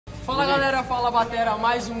Fala galera, fala Batera,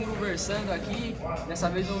 mais um Grooversando aqui. Dessa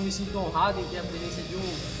vez eu me sinto honrado em ter a presença de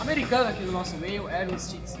um americano aqui no nosso meio,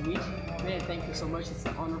 Stix. Man, thank you so much, it's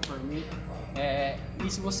an honor for me. E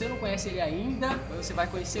se você não conhece ele ainda, você vai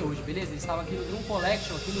conhecer hoje, beleza? Ele estava aqui no Drum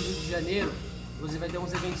Collection, aqui no Rio de Janeiro. Você vai ter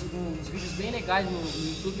uns eventos, uns vídeos bem legais no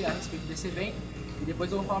YouTube a respeito desse evento. E depois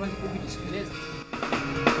eu vou falar mais um pouco disso, beleza?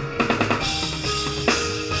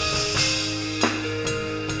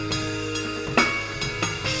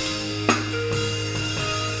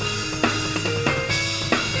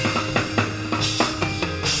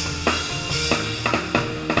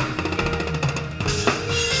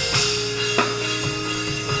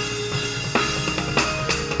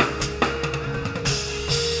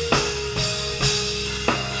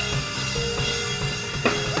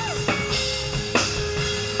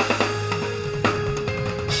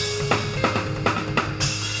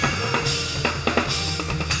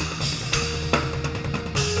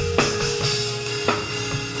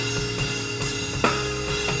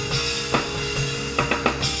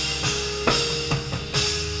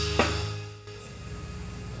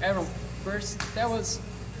 Aaron, first tell us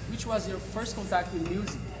which was your first contact with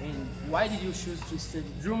music and why did you choose to study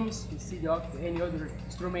drums instead of any other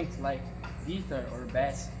instrument like guitar or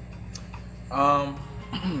bass? I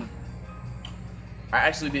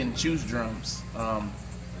actually didn't choose drums.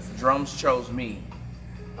 Drums chose me.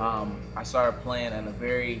 I started playing at a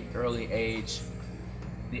very early age,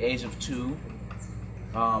 the age of 2.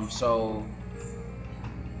 So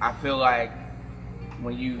I feel like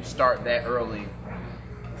when you start that early,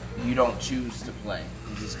 you don't choose to play.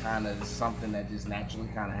 It's just kind of something that just naturally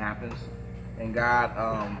kind of happens. And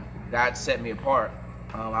God set me apart.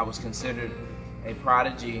 I was considered a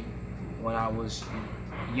prodigy when I was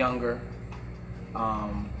younger.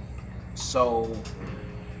 So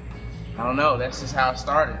I don't know, that's just how it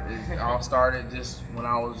started. It all started just when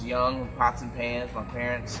I was young with pots and pans. My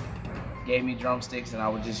parents gave me drumsticks and I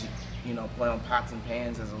would just, play on pots and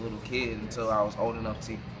pans as a little kid until I was old enough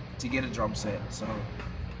to get a drum set. So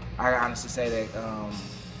I honestly say that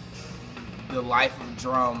the life of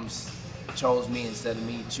drums chose me instead of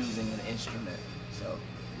me choosing an instrument. So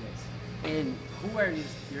yes. And who are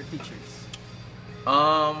your teachers?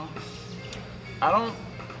 I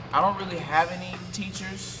don't really have any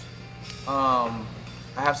teachers. I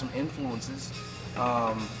have some influences.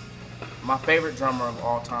 My favorite drummer of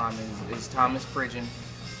all time is Thomas Pridgeon,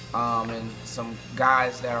 and some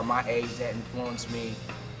guys that are my age that influenced me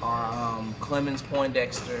are Clemens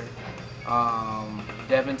Poindexter,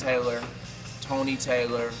 Devin Taylor, Tony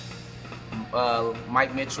Taylor,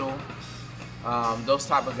 Mike Mitchell. Those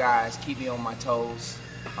type of guys keep me on my toes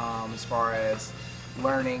as far as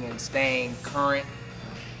learning and staying current.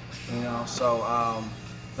 So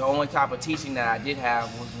the only type of teaching that I did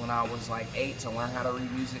have was when I was like 8 to learn how to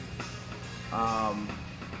read music. That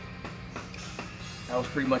was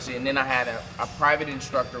pretty much it. And then I had a private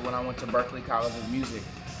instructor when I went to Berklee College of Music.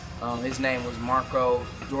 His name was Marco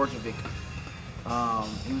Djordjevic.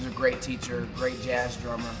 He was a great teacher, great jazz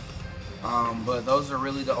drummer. But those are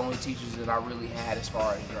really the only teachers that I really had as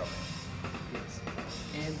far as drumming. Yes.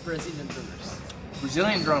 And Brazilian drummers?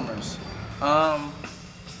 Brazilian drummers.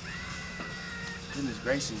 Goodness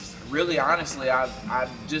gracious. Really, honestly, I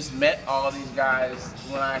just met all these guys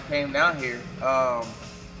when I came down here.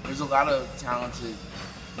 There's a lot of talented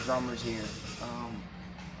drummers here.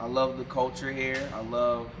 I love the culture here. I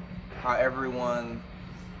love how everyone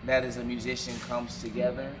that is a musician comes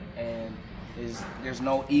together, and there's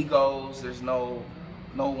no egos. There's no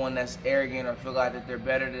one that's arrogant or feel like that they're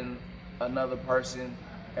better than another person.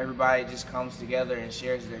 Everybody just comes together and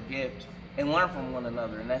shares their gift and learn from one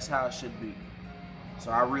another, and that's how it should be. So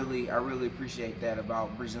I really appreciate that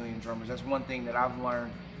about Brazilian drummers. That's one thing that I've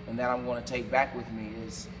learned and that I'm going to take back with me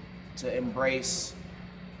is to embrace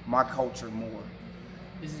my culture more.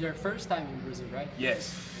 This is your first time in Brazil, right?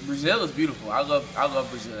 Yes, Brazil is beautiful. I love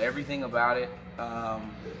Brazil. Everything about it,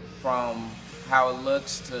 from how it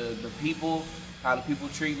looks to the people, how the people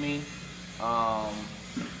treat me.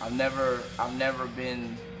 I've never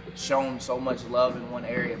been shown so much love in one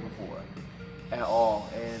area before at all,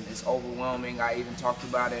 and it's overwhelming. I even talked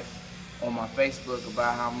about it on my Facebook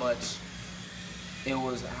about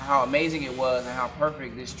how amazing it was and how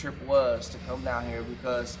perfect this trip was to come down here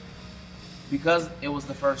because it was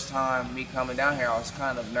the first time me coming down here. I was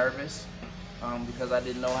kind of nervous because I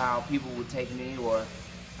didn't know how people would take me, or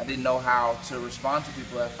I didn't know how to respond to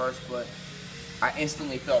people at first, but I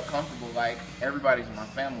instantly felt comfortable, like everybody's my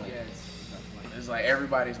family. Yes. It's like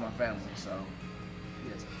everybody's my family, so.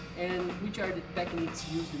 Yes. And which are the techniques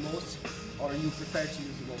you use the most, or you prefer to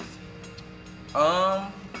use the most?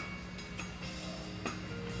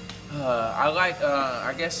 I like,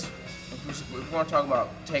 I guess, if we're going to talk about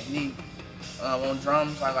technique, on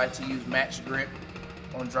drums, I like to use match grip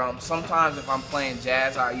on drums. Sometimes if I'm playing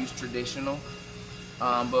jazz, I use traditional,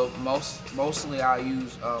 but mostly I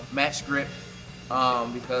use match grip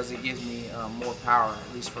because it gives me more power,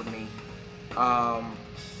 at least for me.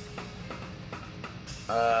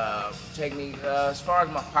 Technique, as far as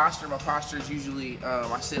my posture is usually,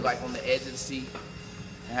 I sit like on the edge of the seat.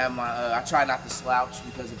 I try not to slouch,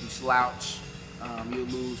 because if you slouch, you'll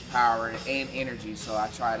lose power and energy. So I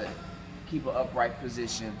try to keep an upright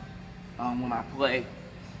position when I play.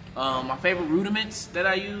 My favorite rudiments that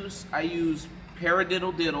I use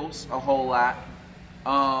paradiddle diddles a whole lot,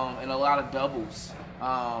 and a lot of doubles.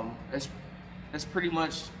 That's pretty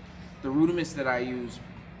much the rudiments that I use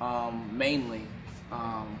mainly.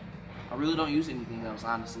 I really don't use anything else,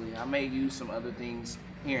 honestly. I may use some other things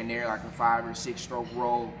here and there, like a 5 or 6 stroke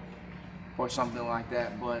roll or something like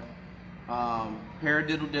that, but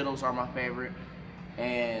paradiddle diddles are my favorite,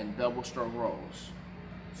 and double stroke rolls.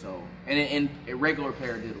 So, and irregular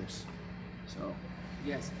paradiddles. So,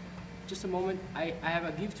 yes. Just a moment. I have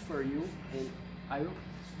a gift for you, and I will.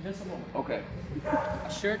 Just a moment. Okay.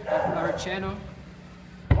 A shirt of our channel.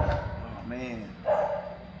 Oh man.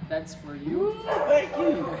 That's for you. Ooh, thank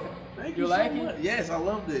you. Thank you. You like so much. it? Yes, I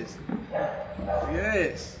love this.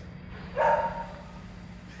 Yes.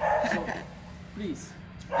 So, please,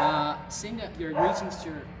 send your greetings to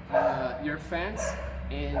your fans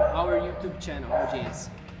and our YouTube channel audience.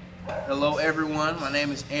 Hello everyone, my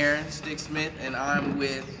name is Aaron Stix Smith, and I'm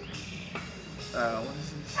with, what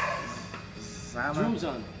is this? Drum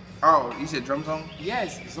Zone. Oh, you said Drum Zone?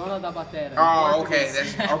 Yes, Zona da Batera. Oh, okay,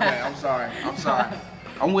 okay, I'm sorry.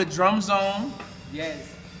 I'm with Drum Zone.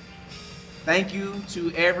 Yes. Thank you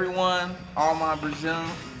to everyone, all my Brazil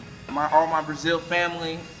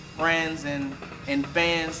family, friends, and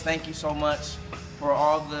fans. Thank you so much for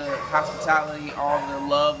all the hospitality, all the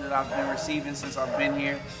love that I've been receiving since I've been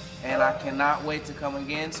here, and I cannot wait to come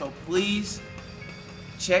again. So please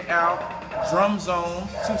check out Drum Zone.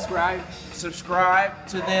 Subscribe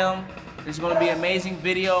to them. There's going to be amazing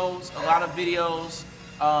videos, a lot of videos,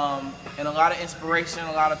 and a lot of inspiration,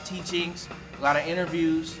 a lot of teachings, a lot of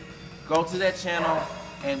interviews. Go to that channel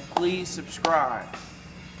and please subscribe.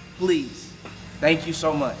 Please. Thank you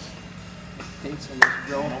so much. Thanks so much,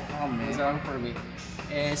 bro. For me.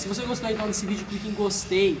 Se você gostou então desse vídeo, clique em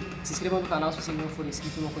gostei, se inscreva no canal se você não for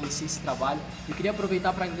inscrito e não conhecia esse trabalho. Eu queria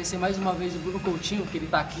aproveitar para agradecer mais uma vez o Bruno Coutinho, que ele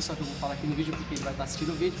está aqui, só que eu vou falar aqui no vídeo porque ele vai estar assistindo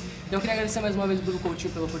o vídeo. Então eu queria agradecer mais uma vez o Bruno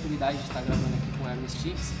Coutinho pela oportunidade de estar gravando aqui com o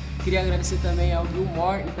Stix. Queria agradecer também ao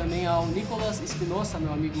Gilmore e também ao Nicolas Espinosa,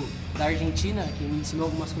 meu amigo da Argentina, que me ensinou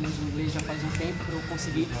algumas coisas de inglês já faz um tempo para eu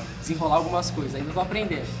conseguir desenrolar algumas coisas. Ainda estou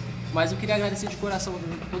aprendendo. Mas eu queria agradecer de coração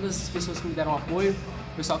a todas as pessoas que me deram apoio.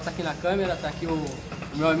 O pessoal que está aqui na câmera, está aqui o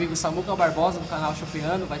meu amigo Samuca Barbosa do canal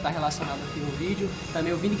Chopeando, vai estar relacionado aqui no vídeo.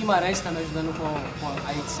 Também o Vinny Guimarães está me ajudando com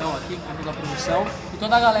a edição aqui, com toda a produção. E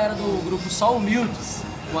toda a galera do grupo Só Humildes.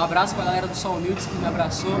 Um abraço para a galera do Só Humildes que me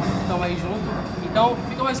abraçou, estão aí junto. Então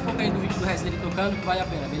fica mais um pouco aí do vídeo do resto dele tocando, que vale a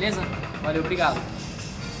pena, beleza? Valeu, obrigado.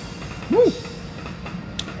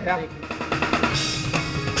 Yeah.